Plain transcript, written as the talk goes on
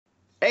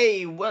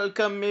Hey,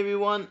 welcome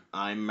everyone.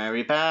 I'm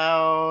Marri.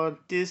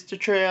 This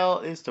tutorial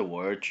is the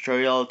word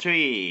tutorial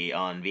 3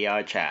 on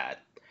VRCHAT.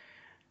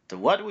 So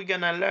what we're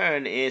gonna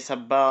learn is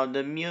about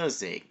the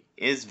music.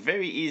 It's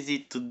very easy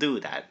to do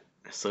that.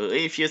 So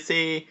if you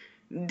say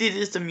this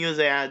is the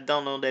music I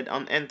downloaded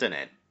on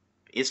internet,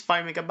 it's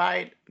 5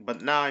 megabyte,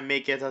 but now I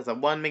make it as a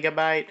 1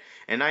 megabyte,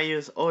 and I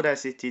use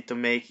Audacity to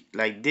make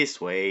like this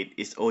way.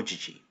 It's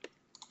OGG.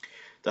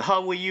 So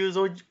how we use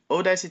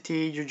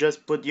Audacity, you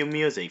just put your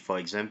music, for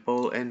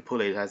example, and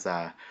put it as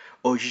a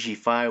OGG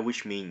file,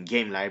 which means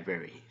game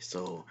library.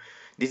 So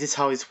this is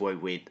how it's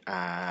work with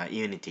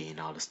Unity and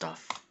all the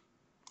stuff.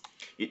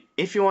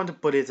 If you want to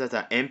put it as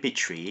an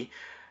MP3,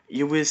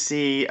 you will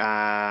see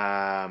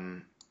your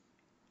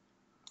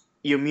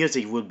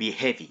music will be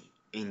heavy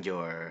in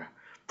your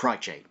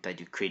project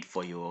that you create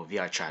for your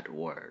VRCHAT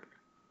World.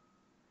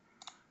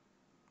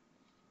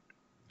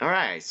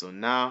 Alright, so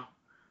now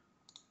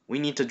we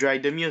need to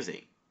drag the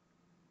music.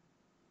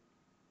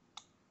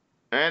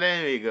 And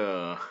then we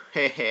go,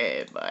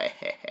 hey boy,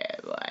 hey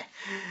boy.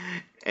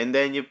 And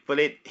then you put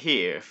it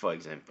here, for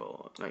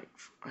example. Like,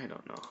 I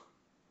don't know.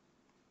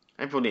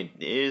 I put it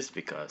this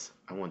because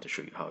I want to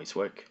show you how it's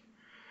work.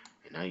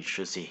 And now you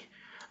should see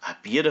a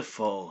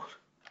beautiful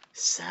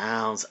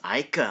sounds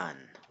icon.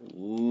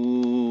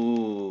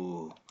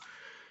 Ooh.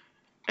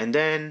 And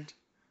then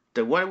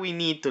the what we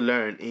need to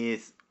learn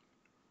is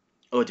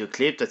audio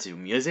clip, that's your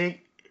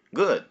music.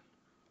 Good.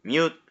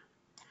 Mute.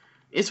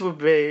 It will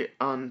be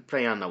on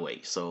play on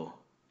away, so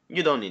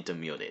you don't need to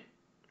mute it.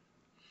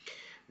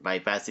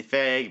 Bypass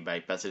effect,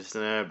 bypass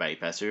listener,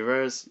 bypass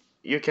reverse.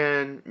 You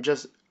can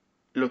just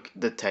look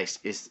the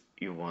text if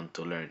you want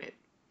to learn it.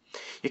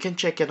 You can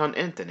check it on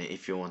internet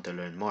if you want to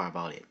learn more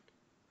about it.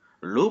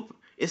 Loop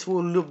is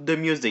will loop the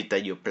music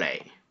that you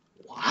play.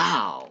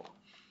 Wow.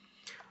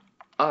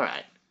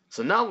 Alright,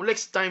 so now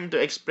it's time to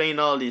explain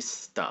all this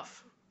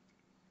stuff.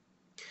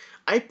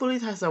 I put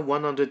it as a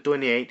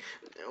 128.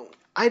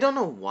 I don't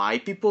know why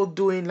people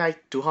doing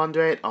like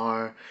 200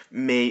 or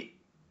make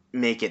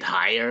it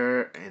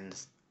higher and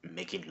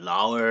make it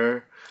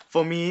lower.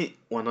 For me,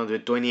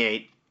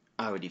 128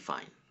 already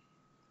fine.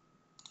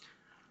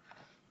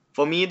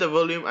 For me, the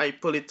volume I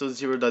put it to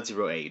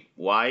 0.08.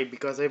 Why?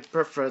 Because I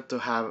prefer to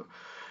have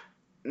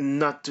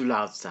not too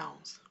loud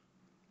sounds.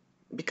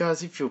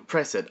 Because if you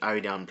press it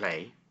already on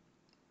play,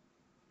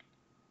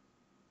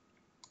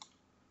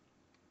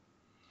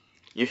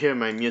 you hear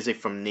my music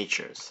from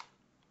natures.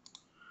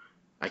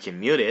 I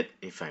can mute it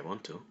if I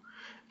want to.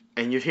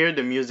 And you hear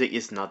the music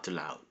is not too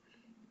loud.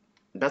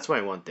 That's what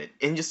I wanted.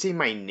 And you see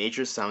my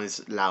nature sound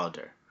is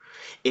louder.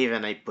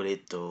 Even I put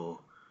it to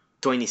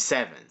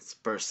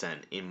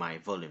 27% in my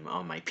volume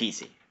on my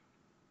PC.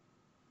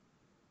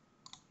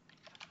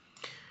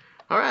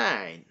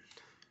 Alright.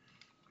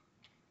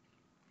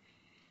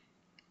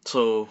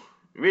 So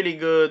really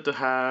good to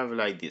have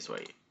like this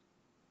way.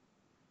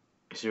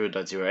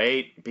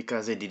 0.08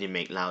 because it didn't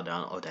make loud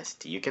on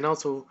Audacity. You can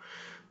also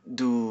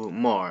do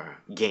more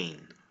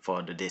gain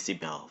for the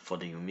decibel for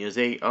the new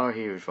music or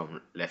hear it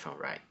from left and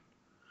right.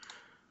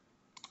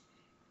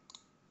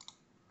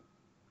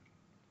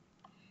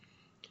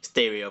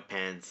 Stereo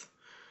pans.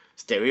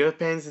 Stereo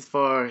pans is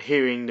for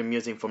hearing the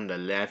music from the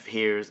left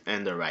ears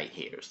and the right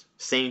ears.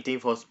 Same thing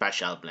for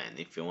spatial blend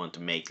if you want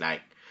to make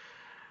like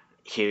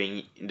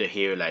hearing the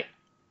ear like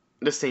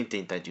the same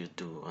thing that you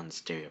do on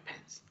stereo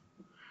pans.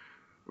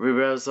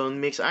 Reverb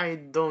zone mix, I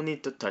don't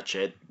need to touch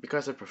it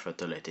because I prefer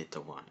to let it to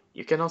 1.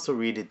 You can also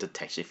read it to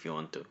text if you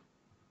want to.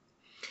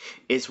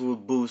 It will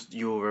boost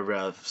your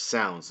reverb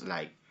sounds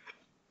like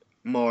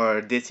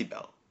more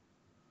decibel.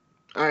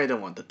 I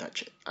don't want to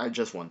touch it. I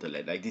just want to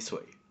let like this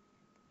way.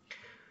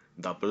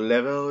 Double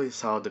level is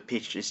how the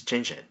pitch is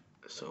changed.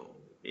 So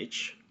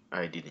pitch,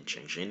 I didn't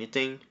change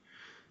anything.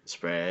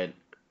 Spread,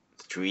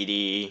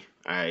 3D,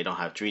 I don't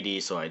have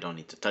 3D so I don't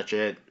need to touch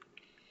it.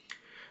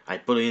 I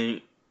put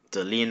in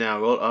the linear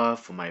roll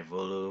off for my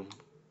volume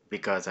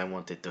because I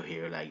wanted to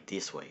hear like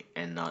this way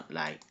and not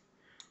like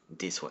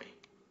this way.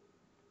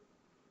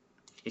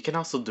 You can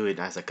also do it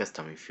as a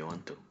custom if you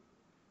want to.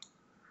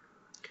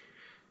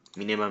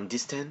 Minimum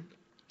distance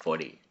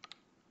 40.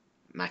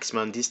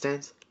 Maximum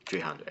distance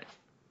 300.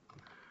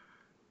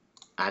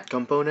 Add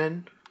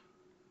component,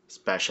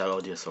 special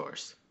audio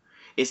source.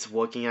 It's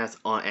working as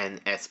on an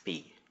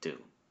SP too,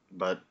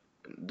 but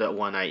the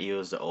one I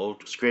use, the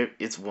old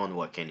script, it won't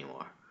work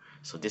anymore.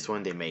 So this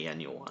one they made a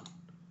new one.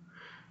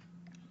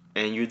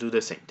 And you do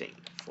the same thing.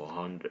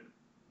 400,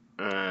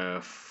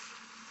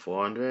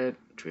 400,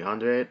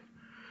 300,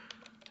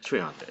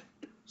 300.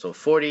 So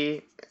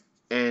 40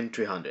 and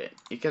 300.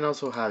 You can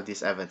also have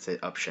this advanced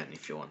option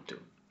if you want to.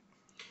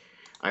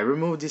 I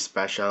removed this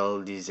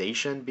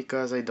specialization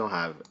because I don't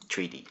have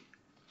 3D.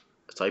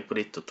 So I put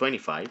it to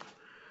 25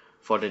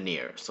 for the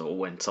near. So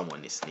when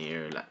someone is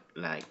near,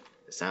 like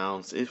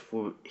sounds, it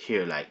will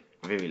hear like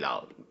very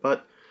loud.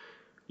 But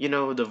you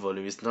know the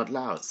volume is not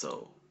loud,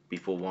 so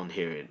people won't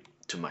hear it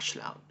too much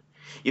loud.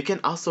 You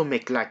can also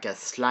make like a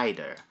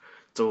slider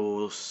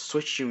to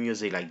switch your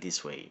music like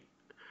this way.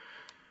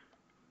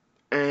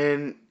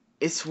 And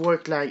it's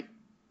work like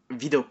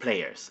video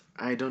players.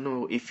 I don't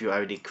know if you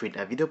already create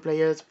a video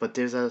players, but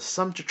there's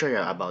some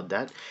tutorial about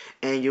that,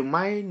 and you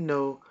might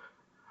know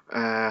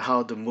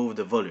how to move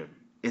the volume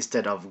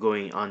instead of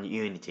going on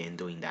Unity and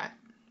doing that.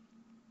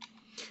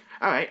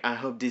 Alright, I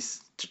hope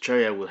this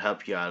tutorial will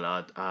help you a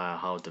lot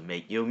how to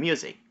make your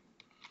music.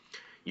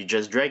 You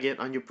just drag it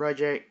on your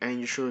project and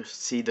you should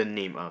see the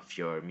name of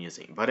your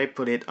music. But I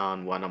put it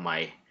on one of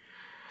my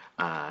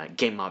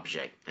game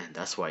object, and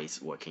that's why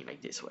it's working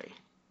like this way.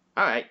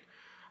 Alright,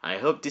 I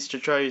hope this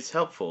tutorial is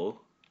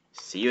helpful.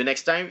 See you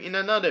next time in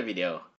another video.